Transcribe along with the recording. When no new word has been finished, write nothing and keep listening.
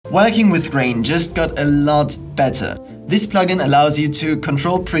Working with grain just got a lot better. This plugin allows you to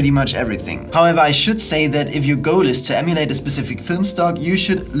control pretty much everything. However, I should say that if your goal is to emulate a specific film stock, you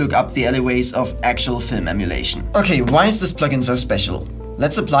should look up the alleyways of actual film emulation. Okay, why is this plugin so special?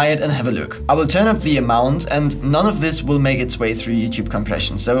 Let's apply it and have a look. I will turn up the amount, and none of this will make its way through YouTube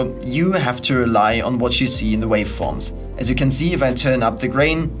compression, so you have to rely on what you see in the waveforms. As you can see, if I turn up the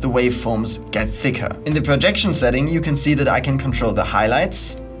grain, the waveforms get thicker. In the projection setting, you can see that I can control the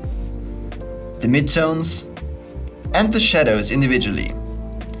highlights, the midtones, and the shadows individually.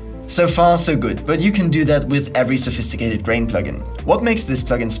 So far, so good, but you can do that with every sophisticated grain plugin. What makes this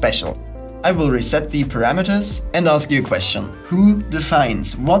plugin special? I will reset the parameters and ask you a question. Who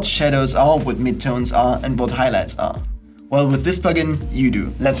defines what shadows are, what midtones are, and what highlights are? Well, with this plugin, you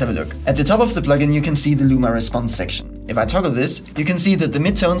do. Let's have a look. At the top of the plugin, you can see the Luma Response section. If I toggle this, you can see that the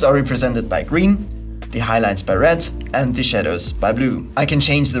midtones are represented by green, the highlights by red, and the shadows by blue. I can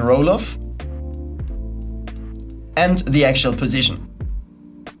change the roll-off and the actual position.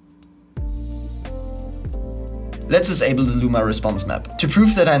 Let's disable the Luma Response map. To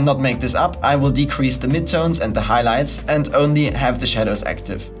prove that I not make this up, I will decrease the midtones and the highlights and only have the shadows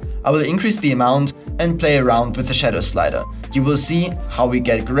active. I will increase the amount and play around with the shadow slider. You will see how we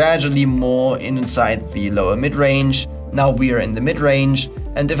get gradually more inside the lower mid-range. Now we are in the mid-range,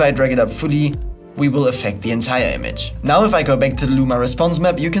 and if I drag it up fully, we will affect the entire image. Now if I go back to the Luma Response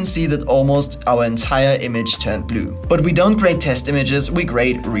map, you can see that almost our entire image turned blue. But we don't grade test images, we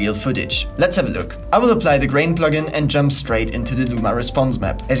grade real footage. Let's have a look. I will apply the grain plugin and jump straight into the Luma Response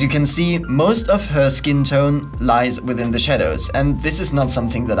map. As you can see, most of her skin tone lies within the shadows, and this is not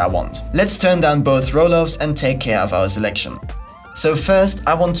something that I want. Let's turn down both roll-offs and take care of our selection. So first,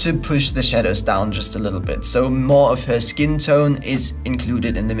 I want to push the shadows down just a little bit, so more of her skin tone is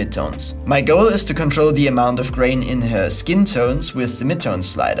included in the midtones. My goal is to control the amount of grain in her skin tones with the midtones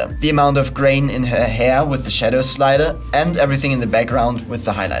slider, the amount of grain in her hair with the shadows slider, and everything in the background with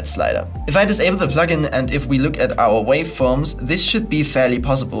the highlight slider. If I disable the plugin and if we look at our waveforms, this should be fairly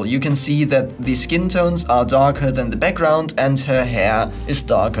possible. You can see that the skin tones are darker than the background and her hair is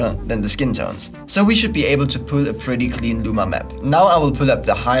darker than the skin tones. So we should be able to pull a pretty clean Luma map. Now I will pull up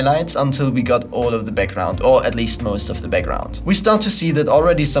the highlights until we got all of the background, or at least most of the background. We start to see that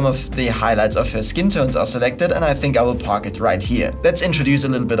already some of the highlights of her skin tones are selected, and I think I will park it right here. Let's introduce a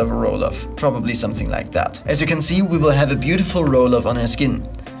little bit of a roll-off, probably something like that. As you can see, we will have a beautiful roll-off on her skin,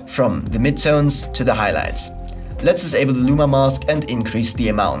 from the midtones to the highlights. Let's disable the Luma mask and increase the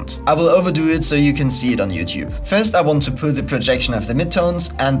amount. I will overdo it so you can see it on YouTube. First, I want to pull the projection of the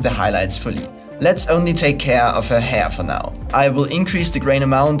midtones and the highlights fully. Let's only take care of her hair for now. I will increase the grain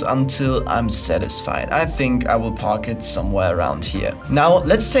amount until I'm satisfied. I think I will park it somewhere around here. Now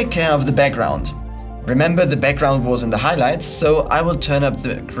let's take care of the background. Remember, the background was in the highlights, so I will turn up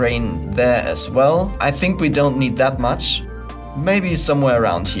the grain there as well. I think we don't need that much. Maybe somewhere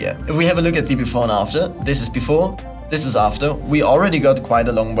around here. If we have a look at the before and after, this is before, this is after, we already got quite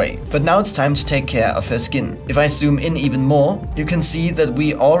a long way. But now it's time to take care of her skin. If I zoom in even more, you can see that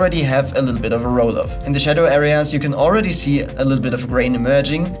we already have a little bit of a roll-off. In the shadow areas, you can already see a little bit of grain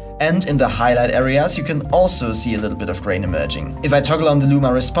emerging, and in the highlight areas, you can also see a little bit of grain emerging. If I toggle on the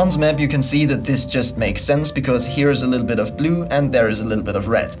Luma Response map, you can see that this just makes sense because here is a little bit of blue and there is a little bit of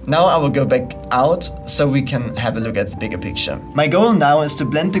red. Now I will go back out so we can have a look at the bigger picture. My goal now is to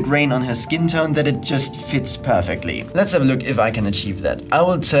blend the grain on her skin tone that it just fits perfectly. Let's have a look if I can achieve that. I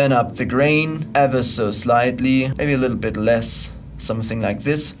will turn up the grain ever so slightly, maybe a little bit less. Something like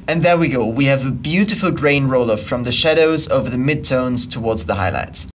this. And there we go, we have a beautiful grain roll-off from the shadows over the midtones towards the highlights.